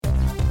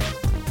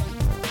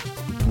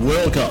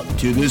Welcome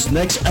to this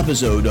next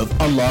episode of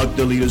Unlock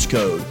the Leader's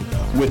Code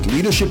with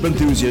leadership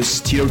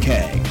enthusiast Tito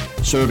Kang,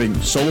 serving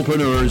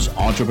solopreneurs,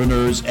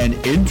 entrepreneurs, and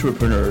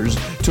intrapreneurs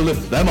to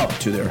lift them up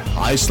to their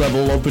highest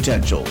level of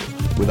potential.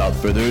 Without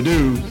further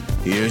ado,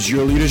 here's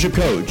your leadership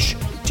coach,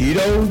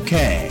 Tito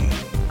Kang.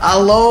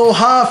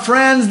 Aloha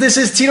friends, this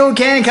is Tito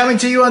Kang coming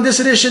to you on this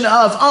edition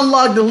of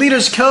Unlock the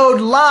Leader's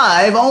Code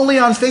live only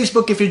on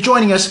Facebook if you're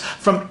joining us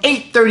from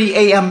 8:30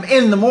 a.m.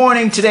 in the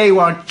morning. Today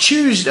we're on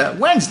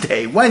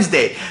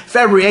Wednesday,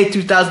 February 8,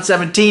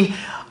 2017,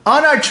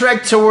 on our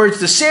trek towards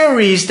the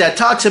series that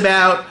talks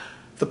about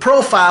the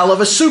profile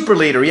of a super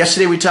leader.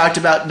 Yesterday we talked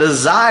about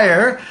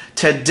desire.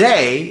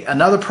 Today,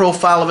 another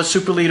profile of a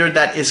super leader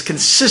that is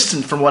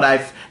consistent from what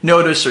I've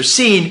noticed or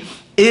seen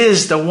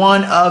is the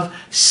one of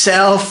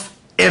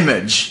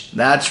self-image.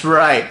 That's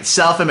right,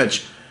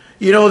 self-image.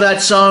 You know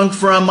that song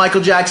from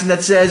Michael Jackson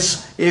that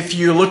says, if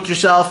you look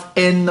yourself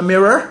in the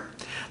mirror,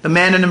 the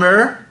man in the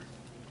mirror,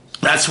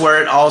 that's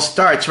where it all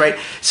starts, right?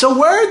 So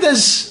where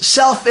does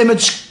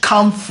self-image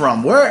come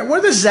from?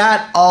 Where does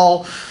that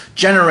all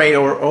generate,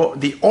 or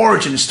the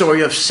origin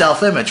story of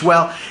self-image?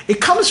 Well,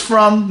 it comes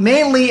from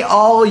mainly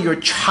all your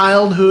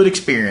childhood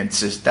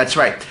experiences. That's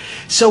right.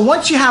 So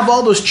once you have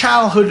all those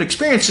childhood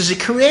experiences, it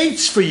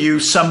creates for you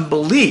some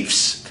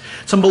beliefs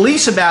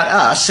about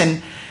us,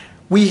 and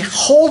we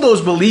hold those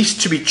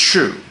beliefs to be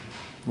true.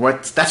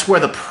 That's where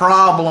the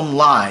problem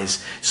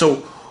lies.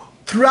 So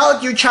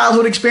throughout your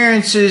childhood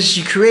experiences,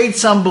 you create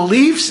some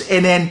beliefs,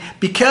 and then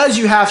because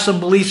you have some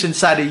beliefs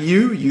inside of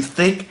you, you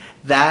think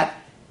that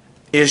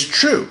is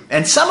true.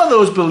 And some of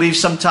those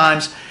beliefs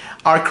sometimes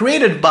are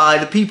created by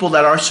the people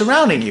that are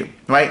surrounding you,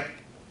 right?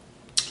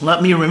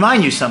 Let me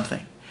remind you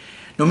something.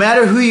 No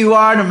matter who you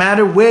are, no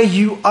matter where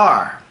you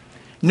are,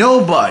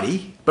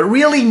 nobody, but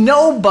really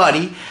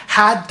nobody,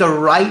 had the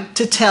right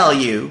to tell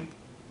you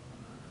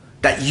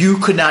that you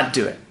could not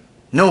do it.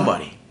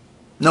 Nobody.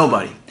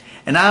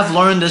 And I've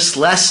learned this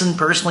lesson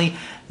personally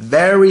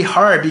very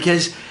hard,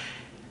 because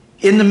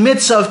in the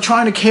midst of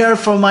trying to care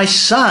for my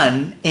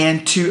son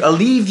and to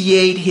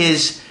alleviate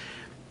his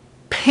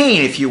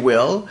pain, if you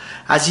will,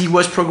 as he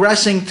was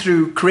progressing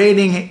through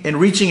creating and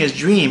reaching his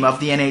dream of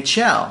the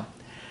NHL,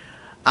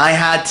 I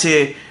had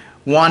to,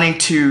 wanting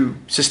to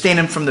sustain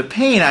him from the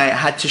pain, I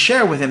had to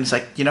share with him, it's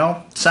like,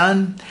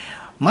 son,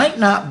 might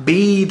not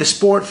be the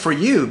sport for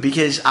you,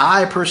 because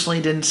I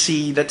personally didn't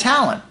see the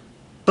talent.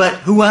 But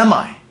who am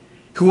I?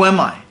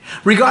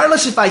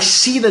 Regardless if I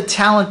see the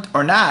talent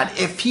or not,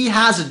 if he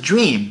has a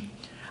dream,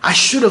 I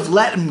should have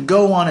let him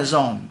go on his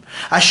own.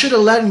 I should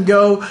have let him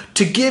go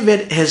to give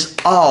it his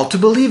all, to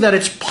believe that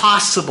it's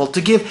possible,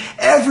 to give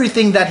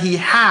everything that he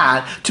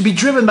had, to be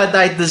driven by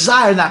that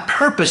desire and that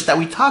purpose that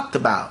we talked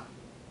about,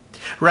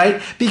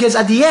 right? Because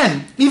at the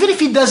end, even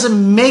if he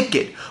doesn't make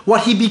it,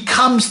 what he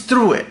becomes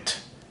through it,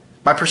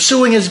 by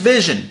pursuing his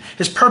vision,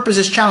 his purpose,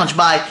 his challenge,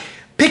 by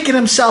picking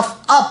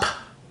himself up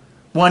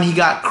when he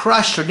got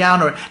crushed or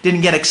down or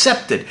didn't get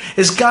accepted,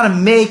 is going to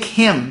make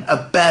him a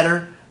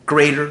better,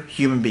 greater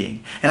human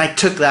being. And I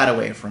took that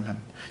away from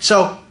him.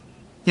 So,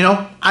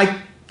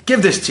 I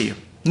give this to you.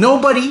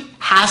 Nobody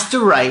has the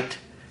right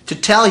to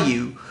tell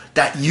you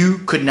that you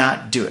could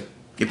not do it.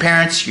 Your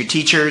parents, your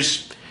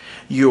teachers,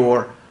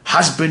 your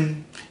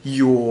husband,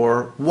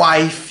 your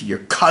wife, your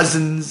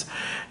cousins,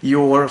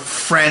 your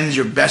friends,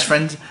 your best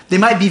friends, they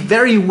might be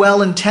very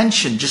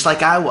well-intentioned, just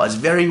like I was,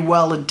 very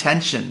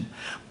well-intentioned,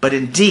 but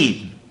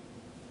indeed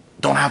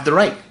don't have the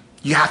right.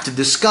 You have to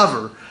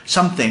discover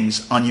some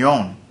things on your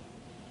own.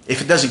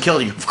 If it doesn't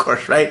kill you, of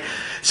course, right?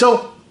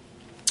 So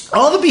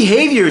all the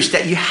behaviors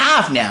that you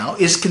have now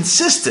is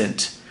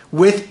consistent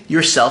with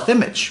your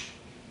self-image,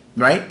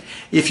 right?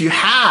 If you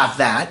have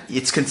that,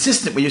 it's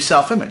consistent with your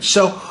self-image.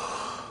 So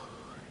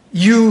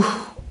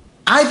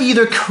I've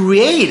either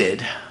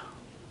created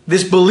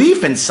this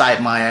belief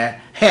inside my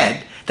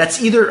head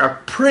that's either a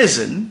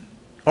prison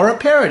or a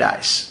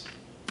paradise,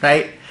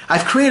 right?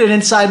 I've created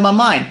inside my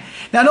mind.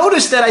 Now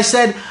notice that I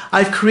said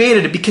I've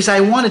created it because I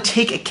want to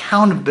take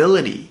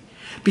accountability.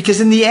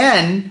 Because in the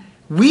end,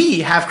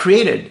 we have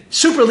created.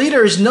 Super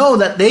leaders know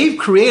that they've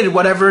created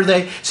whatever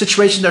the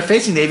situation they're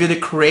facing. They've either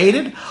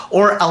created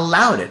or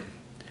allowed it.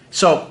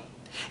 So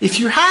if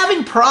you're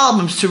having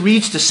problems to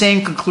reach the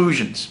same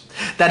conclusions,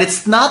 that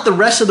it's not the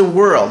rest of the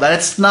world, that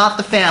it's not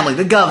the family,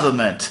 the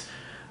government,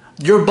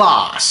 your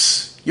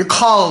boss, your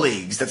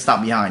colleagues that's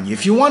not behind you,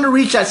 if you want to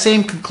reach that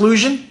same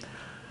conclusion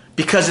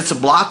because it's a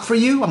block for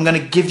you, I'm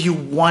going to give you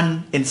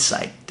one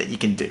insight that you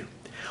can do.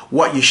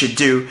 What you should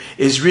do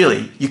is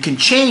really, you can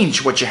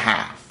change what you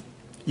have.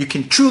 You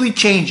can truly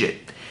change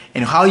it.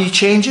 And how you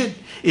change it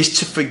is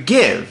to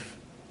forgive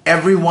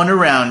everyone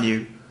around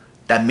you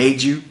that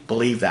made you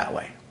believe that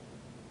way.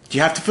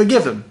 You have to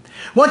forgive them.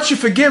 Once you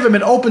forgive them,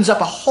 it opens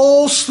up a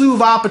whole slew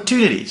of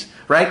opportunities,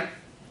 right?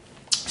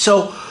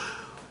 So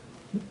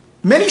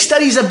many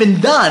studies have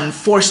been done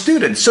for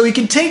students. So you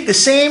can take the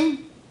same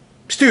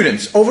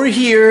students over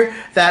here,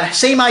 that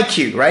same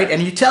IQ, right?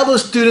 And you tell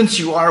those students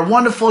you are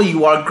wonderful,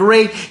 you are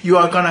great, you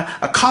are going to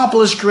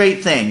accomplish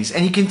great things.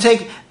 And you can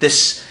take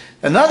this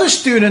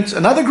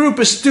another group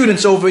of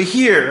students over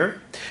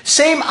here,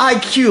 same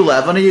IQ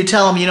level, and you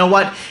tell them, you know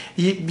what,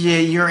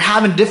 you're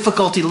having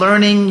difficulty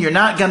learning, you're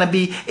not going to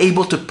be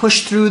able to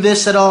push through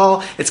this at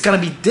all, it's going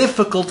to be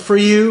difficult for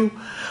you.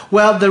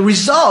 Well, the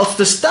results,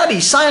 the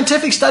studies,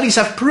 scientific studies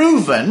have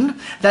proven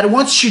that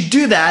once you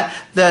do that,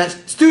 the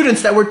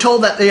students that were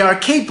told that they are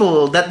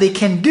capable, that they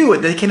can do it,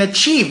 they can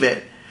achieve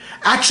it,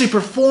 actually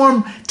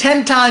perform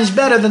 10 times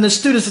better than the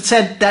students that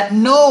said that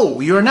no,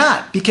 you're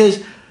not.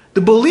 Because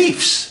the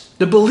beliefs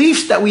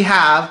that we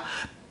have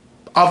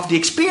of the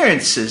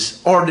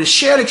experiences or the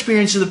shared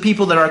experiences of the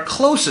people that are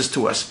closest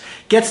to us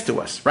gets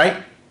to us,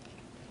 right?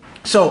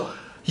 So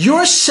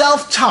your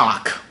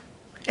self-talk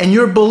and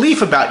your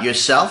belief about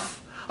yourself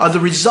are the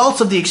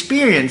results of the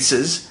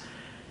experiences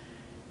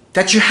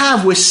that you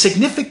have with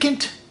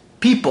significant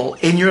people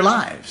in your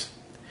lives,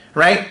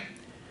 right?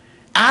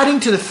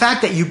 Adding to the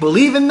fact that you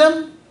believe in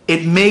them,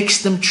 it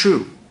makes them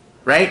true,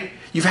 right?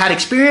 You've had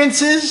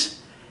experiences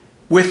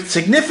with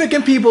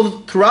significant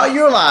people throughout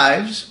your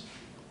lives,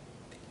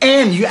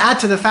 and you add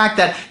to the fact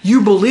that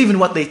you believe in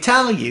what they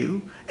tell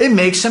you, it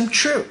makes them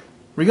true,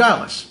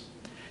 regardless.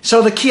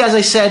 So the key, as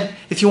I said,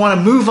 if you want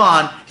to move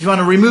on, if you want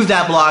to remove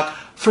that block,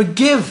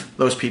 forgive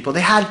those people. They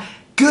had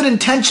good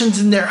intentions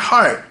in their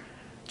heart,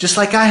 just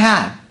like I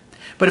had.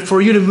 But for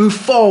you to move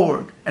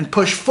forward and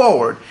push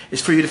forward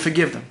is for you to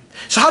forgive them.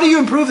 So how do you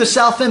improve the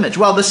self-image?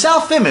 Well, the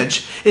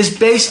self-image is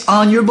based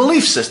on your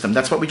belief system.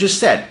 That's what we just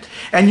said.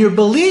 And your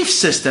belief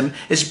system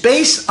is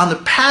based on the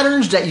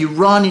patterns that you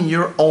run in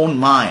your own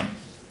mind.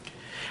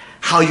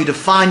 How you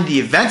define the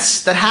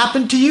events that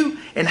happen to you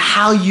and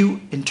how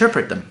you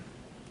interpret them.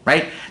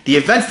 Right? The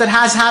events that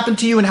has happened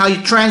to you and how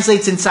you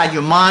translates inside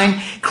your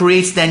mind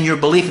creates then your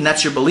belief, and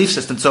that's your belief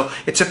system. So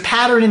it's a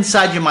pattern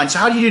inside your mind. So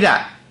how do you do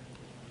that?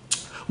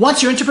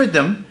 Once you interpret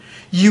them,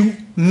 you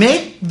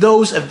make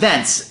those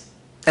events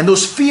and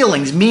those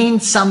feelings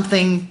mean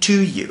something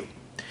to you.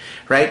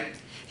 Right?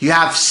 You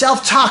have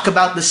self-talk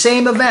about the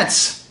same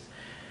events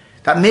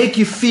that make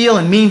you feel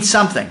and mean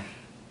something.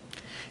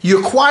 You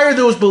acquire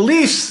those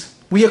beliefs.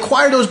 We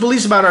acquire those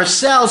beliefs about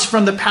ourselves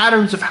from the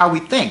patterns of how we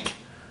think.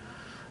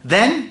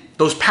 Then,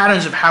 those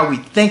patterns of how we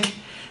think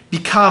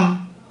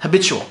become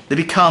habitual. They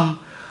become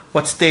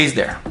what stays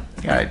there.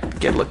 Gotta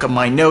get a look at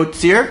my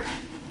notes here.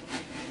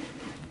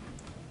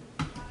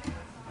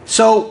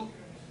 So,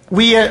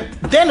 we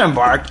then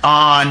embarked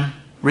on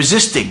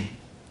resisting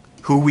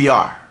who we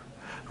are,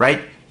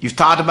 right? You've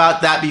thought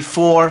about that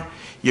before.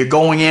 You're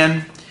going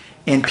in,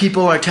 and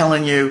people are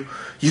telling you,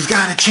 you've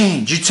got to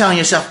change. You're telling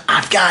yourself,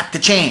 I've got to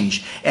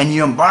change. And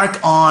you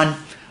embark on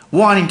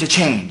wanting to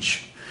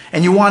change.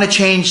 And you want to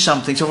change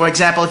something. So for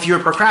example, if you're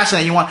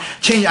procrastinating, you want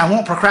to change, I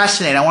won't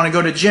procrastinate. I want to go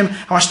to the gym.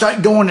 I want to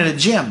start going to the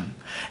gym.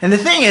 And the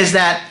thing is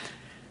that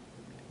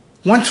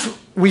once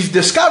we've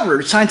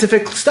discovered,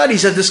 scientific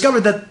studies have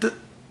discovered that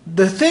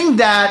the thing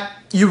that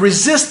you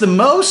resist the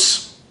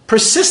most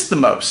persists the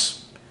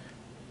most.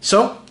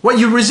 So what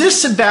you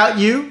resist about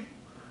you,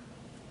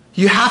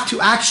 you have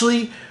to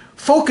actually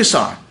focus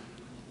on.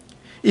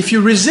 If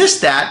you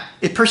resist that,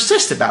 it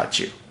persists about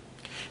you.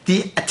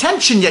 The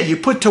attention that you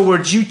put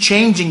towards you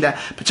changing that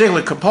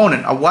particular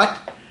component of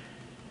what?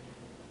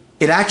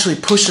 It actually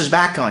pushes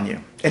back on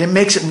you. And it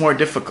makes it more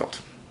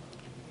difficult.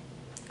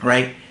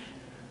 Right?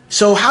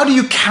 So how do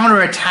you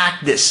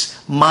counterattack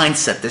this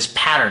mindset, this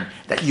pattern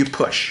that you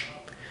push?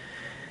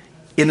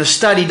 In the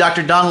study,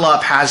 Dr.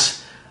 Dunlop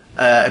has,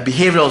 a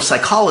behavioral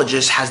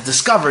psychologist, has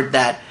discovered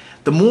that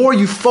the more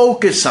you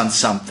focus on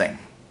something,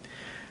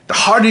 the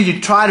harder you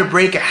try to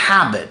break a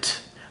habit,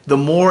 the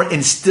more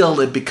instilled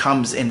it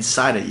becomes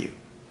inside of you.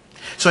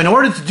 So in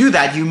order to do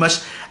that, you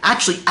must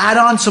actually add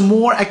on some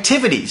more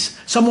activities,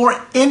 some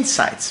more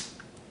insights,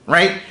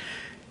 right?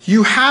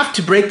 You have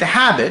to break the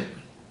habit.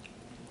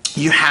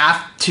 You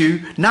have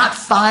to not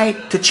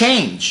fight to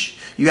change.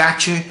 You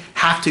actually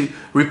have to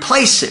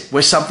replace it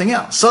with something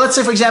else. So let's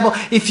say, for example,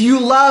 if you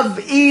love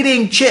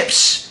eating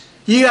chips,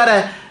 you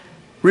gotta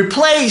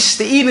replace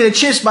the eating of the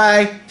chips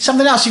by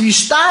something else. If you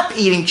stop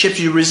eating chips,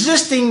 you're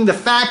resisting the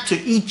fact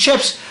to eat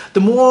chips.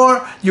 The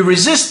more you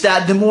resist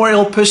that, the more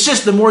it'll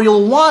persist, the more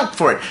you'll want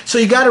for it. So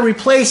you got to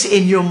replace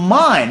in your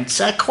mind.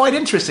 It's quite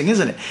interesting,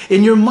 isn't it?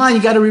 In your mind,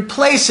 you got to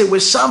replace it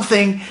with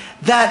something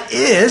that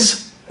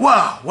is,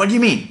 wow, what do you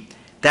mean?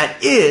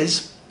 That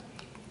is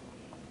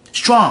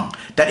strong.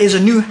 That is a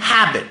new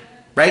habit,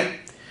 right?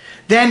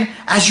 Then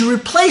as you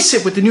replace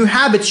it with the new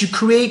habits, you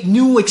create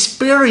new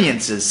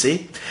experiences,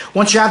 see?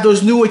 Once you have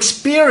those new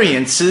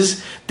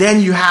experiences,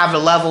 then you have a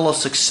level of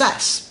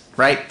success,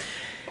 right?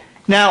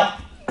 Now,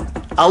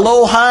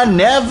 aloha,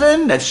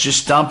 Nevin. Let's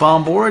just jump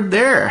on board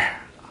there.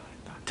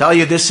 Tell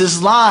you this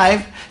is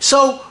live.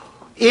 So,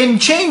 in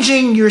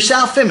changing your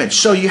self-image,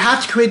 so you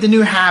have to create the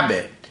new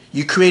habit.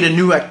 You create a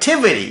new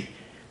activity.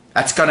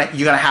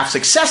 You're gonna have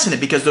success in it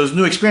because those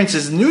new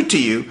experiences are new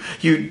to you.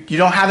 You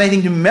don't have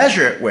anything to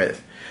measure it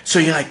with. So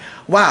you're like,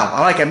 wow,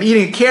 I'm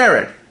eating a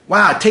carrot.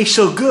 Wow, it tastes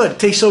so good. It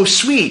tastes so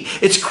sweet.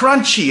 It's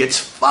crunchy. It's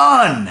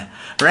fun,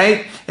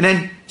 right? And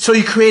then, so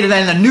you created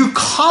then a new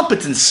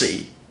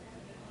competency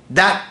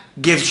that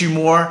gives you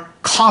more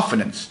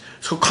confidence.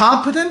 So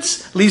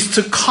confidence leads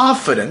to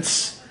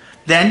confidence,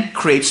 then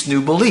creates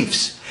new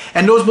beliefs.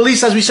 And those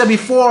beliefs, as we said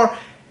before,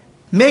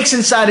 makes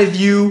inside of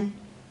you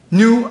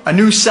a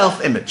new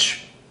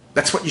self-image.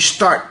 That's what you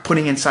start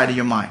putting inside of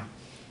your mind.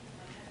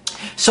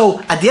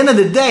 So at the end of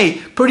the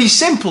day, pretty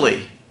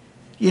simply,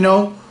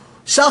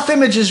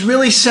 self-image is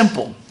really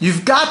simple.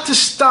 You've got to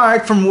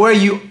start from where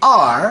you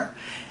are,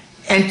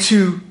 and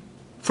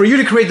for you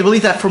to create the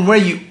belief that from where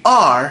you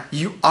are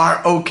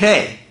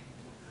okay.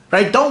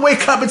 Right? Don't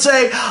wake up and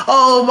say,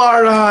 oh,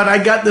 Marlon,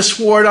 I got this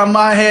wart on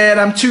my head,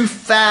 I'm too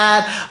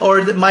fat,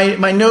 or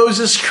my nose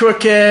is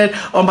crooked,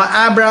 or my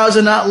eyebrows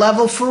are not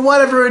level. For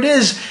whatever it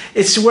is,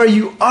 it's where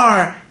you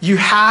are. You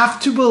have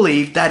to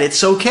believe that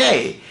it's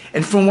okay.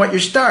 And from what you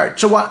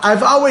start. So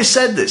I've always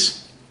said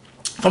this,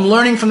 from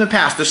learning from the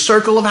past. The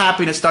circle of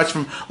happiness starts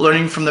from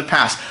learning from the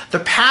past. The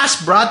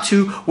past brought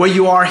to where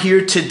you are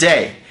here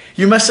today.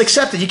 You must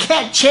accept it. You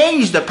can't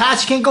change the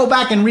past. You can't go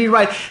back and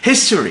rewrite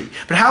history.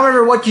 But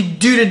however, what you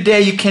do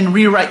today, you can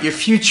rewrite your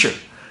future.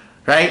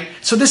 Right?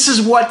 So this is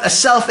what a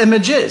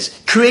self-image is.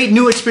 Create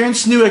new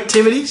experiences, new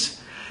activities,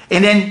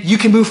 and then you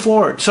can move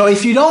forward. So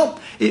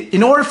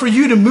in order for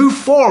you to move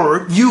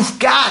forward, you've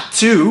got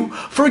to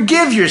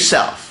forgive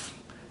yourself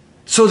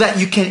so that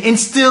you can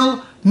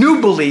instill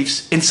new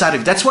beliefs inside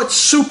of you. That's what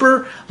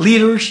super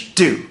leaders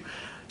do.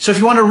 So if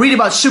you want to read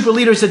about super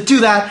leaders that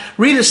do that,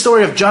 read the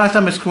story of Janetta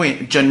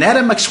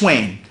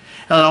McSwain.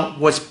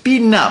 Was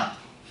beaten up,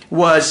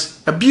 was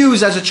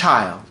abused as a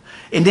child.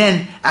 And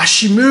then as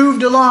she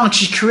moved along,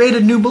 she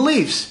created new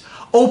beliefs.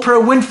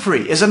 Oprah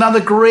Winfrey is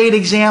another great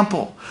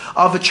example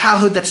of a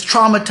childhood that's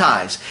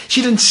traumatized.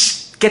 She didn't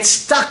get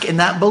stuck in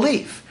that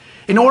belief.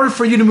 In order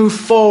for you to move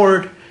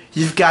forward,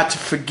 you've got to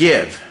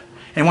forgive.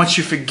 And once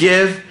you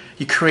forgive,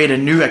 you create a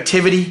new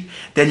activity.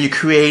 Then you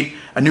create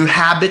a new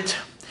habit.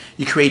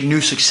 You create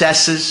new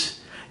successes.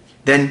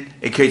 Then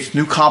it creates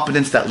new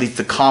competence that leads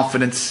to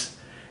confidence.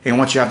 And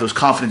once you have those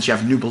confidence, you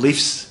have new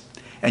beliefs.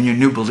 And your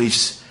new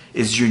beliefs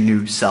is your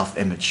new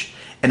self-image.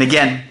 And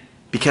again,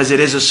 because it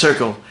is a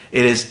circle,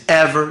 it is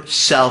ever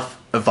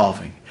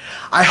self-evolving.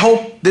 I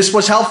hope this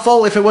was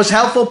helpful. If it was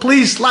helpful,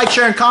 please like,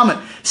 share, and comment.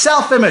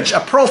 Self-image,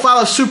 a profile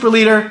of super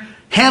leader.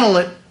 Handle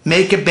it.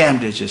 Make it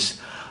bandages.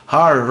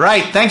 All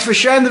right. Thanks for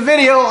sharing the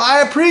video.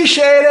 I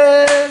appreciate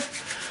it.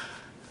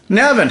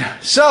 Nevin.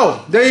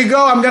 So, there you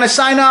go. I'm going to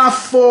sign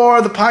off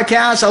for the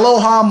podcast.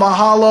 Aloha,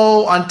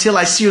 mahalo. Until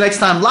I see you next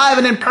time, live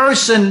and in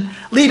person.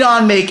 Lead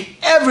on, make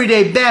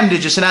everyday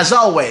bandages. And as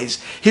always,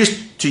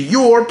 here's to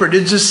your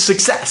prodigious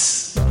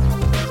success.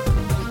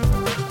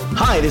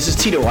 Hi, this is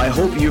Tito. I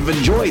hope you've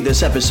enjoyed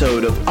this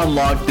episode of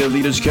Unlock the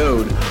Leader's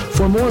Code.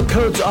 For more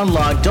codes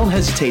unlocked, don't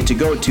hesitate to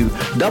go to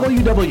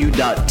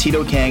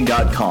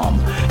www.titokang.com.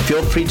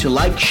 Feel free to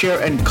like,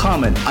 share, and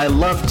comment. I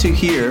love to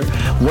hear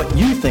what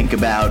you think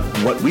about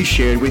what we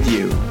shared with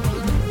you.